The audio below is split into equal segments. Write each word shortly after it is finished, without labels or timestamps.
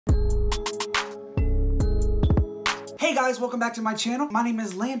guys, welcome back to my channel. My name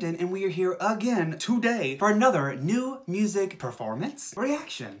is Landon and we are here again today for another new music performance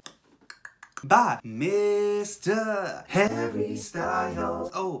reaction by Mr. Harry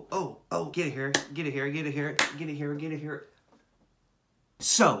Styles. Oh, get it here.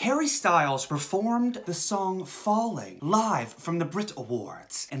 So, Harry Styles performed the song Falling live from the BRIT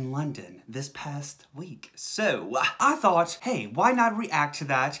Awards in London this past week. So, I thought, hey, why not react to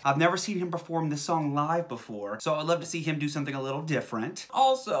that? I've never seen him perform this song live before, so I'd love to see him do something a little different.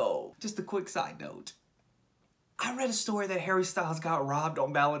 Also, just a quick side note. I read a story that Harry Styles got robbed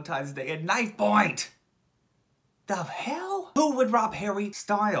on Valentine's Day at knife point. The hell? Who would rob Harry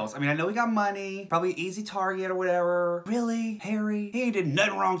Styles? I mean, I know he got money, probably easy target or whatever. Really, Harry? He ain't did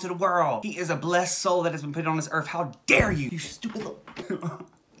nothing wrong to the world. He is a blessed soul that has been put on this earth. How dare you, you stupid little...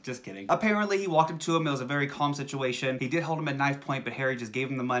 Just kidding. Apparently, he walked up to him. It was a very calm situation. He did hold him at knife point, but Harry just gave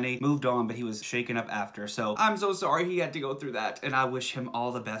him the money, moved on, but he was shaken up after. So I'm so sorry he had to go through that, and I wish him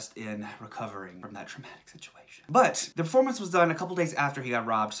all the best in recovering from that traumatic situation. But the performance was done a couple days after he got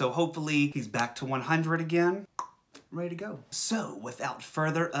robbed, so hopefully he's back to 100 again. Ready to go. So, without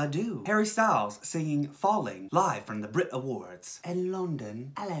further ado, Harry Styles singing Falling live from the BRIT Awards in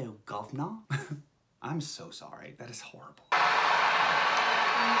London. Hello, governor. I'm so sorry. That is horrible.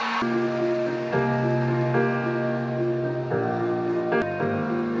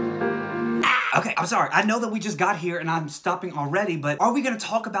 Okay, I'm sorry. I know that we just got here and I'm stopping already, but are we gonna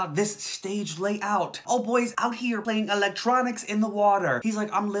talk about this stage layout? Oh, boy's out here playing electronics in the water. He's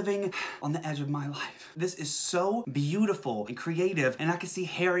like, I'm living on the edge of my life. This is so beautiful and creative, and I can see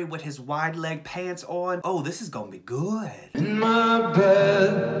Harry with his wide leg pants on. Oh, this is gonna be good. In my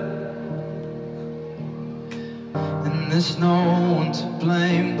bed, and there's no one to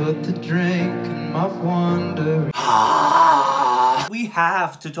blame but the drink and my wandering. We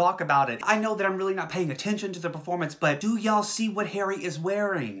have to talk about it. I know that I'm really not paying attention to the performance, but do y'all see what Harry is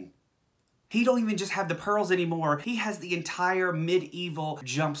wearing? He don't even just have the pearls anymore. He has the entire medieval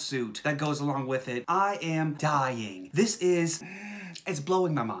jumpsuit that goes along with it. I am dying. This is, it's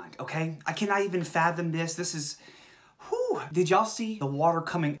blowing my mind, okay? I cannot even fathom this. This is, whew. Did y'all see the water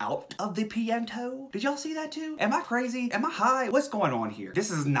coming out of the piano? Did y'all see that too? Am I crazy? Am I high? What's going on here?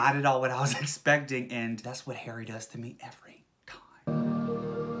 This is not at all what I was expecting, and that's what Harry does to me every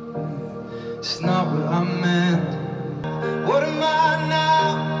It's not what I meant. What am I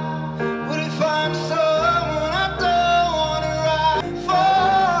now? What if I'm someone I don't wanna ride?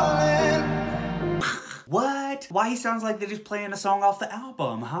 Falling. What? Why he sounds like they're just playing a song off the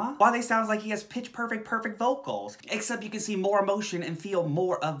album, huh? Why they sounds like he has pitch perfect vocals. Except you can see more emotion and feel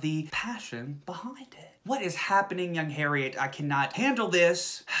more of the passion behind it. What is happening, young Harriet? I cannot handle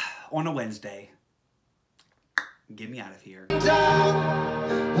this on a Wednesday. Get me out of here.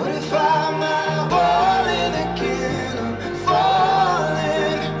 What if I'm out falling again? I'm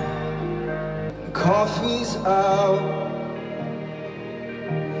falling. Coffee's out.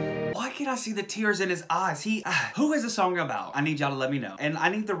 Why can't I see the tears in his eyes? Who is the song about? I need y'all to let me know. And I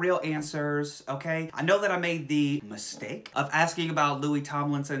need the real answers, okay? I know that I made the mistake of asking about Louis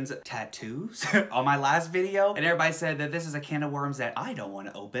Tomlinson's tattoos on my last video, and everybody said that this is a can of worms that I don't want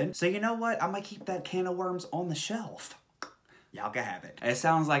to open. So you know what? I'm gonna keep that can of worms on the shelf. Y'all can have it. It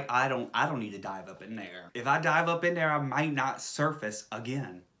sounds like I don't need to dive up in there. If I dive up in there, I might not surface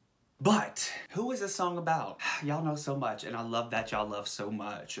again. But who is this song about? Y'all know so much, and I love that y'all love so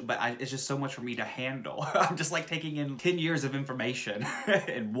much, but it's just so much for me to handle. I'm just like taking in 10 years of information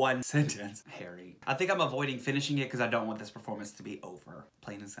in one sentence. Harry. I think I'm avoiding finishing it because I don't want this performance to be over.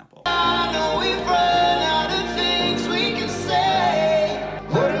 Plain and simple. I know we've run out of things we can say.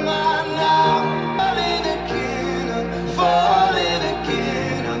 What am I now? Falling again, falling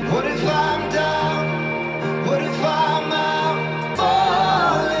again. What if I'm down? What if I'm out?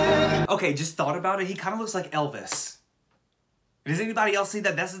 Falling. Okay, just thought about it. He kind of looks like Elvis. Does anybody else see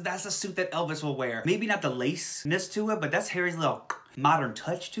that? That's a suit that Elvis will wear. Maybe not the lace-ness to it, but that's Harry's little modern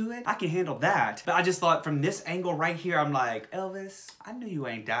touch to it. I can handle that. But I just thought from this angle right here, I'm like, Elvis, I knew you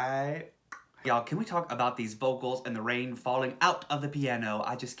ain't died. Y'all, can we talk about these vocals and the rain falling out of the piano?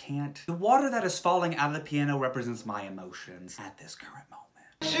 I just can't. The water that is falling out of the piano represents my emotions at this current moment.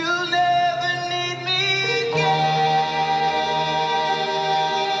 You'll never need me again.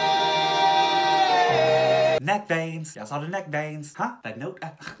 Neck veins. Y'all saw the neck veins. Huh? That note?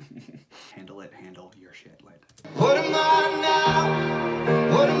 Handle your shit, Landon. What am I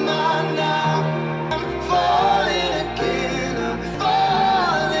now? What am I now? I'm falling again. I'm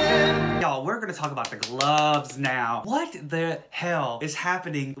falling. Y'all, we're gonna talk about the gloves now. What the hell is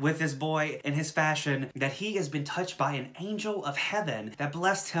happening with this boy and his fashion that he has been touched by an angel of heaven that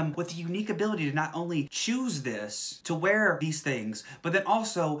blessed him with the unique ability to not only choose this, to wear these things, but then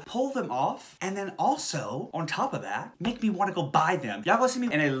also pull them off, and then also, on top of that, make me want to go buy them. Y'all gonna see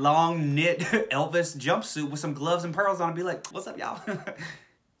me in a long knit Elvis jumpsuit with some gloves and pearls on and be like, what's up, y'all?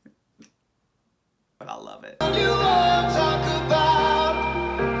 But I love it. You won't talk about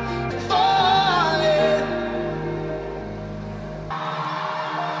falling.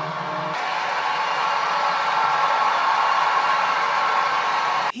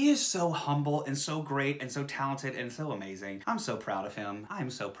 He is so humble and so great and so talented and so amazing. I'm so proud of him. I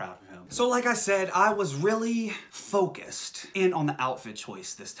am so proud of him. So like I said, I was really focused in on the outfit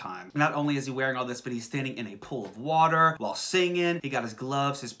choice this time. Not only is he wearing all this, but he's standing in a pool of water while singing. He got his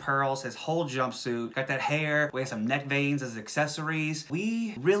gloves, his pearls, his whole jumpsuit, got that hair. We have some neck veins as accessories.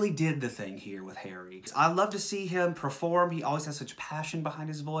 We really did the thing here with Harry. I love to see him perform. He always has such passion behind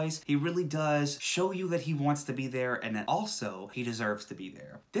his voice. He really does show you that he wants to be there, and that also he deserves to be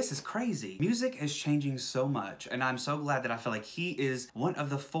there. This is crazy. Music is changing so much, and I'm so glad that I feel like he is one of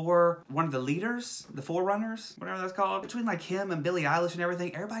the leaders, the forerunners, whatever that's called. Between like him and Billie Eilish and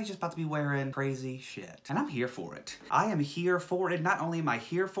everything, everybody's just about to be wearing crazy shit. And I'm here for it. I am here for it. Not only am I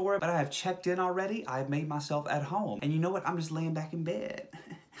here for it, but I have checked in already. I've made myself at home. And you know what? I'm just laying back in bed.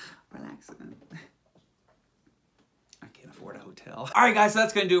 Relaxing. A hotel. Alright guys, so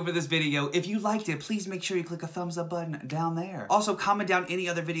that's gonna do it for this video. If you liked it, please make sure you click a thumbs up button down there. Also, comment down any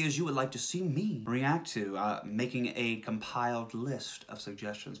other videos you would like to see me react to, making a compiled list of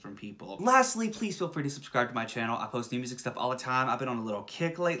suggestions from people. Lastly, please feel free to subscribe to my channel. I post new music stuff all the time. I've been on a little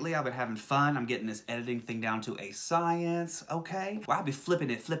kick lately. I've been having fun. I'm getting this editing thing down to a science, okay? Where I'll be flipping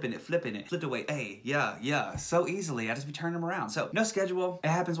it, flipped away. Hey, yeah, so easily. I just be turning them around. So, no schedule. It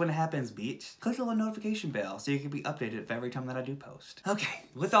happens when it happens, bitch. Click the little notification bell so you can be updated for every time that I do post. Okay,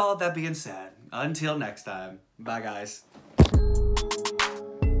 with all of that being said, until next time, bye guys.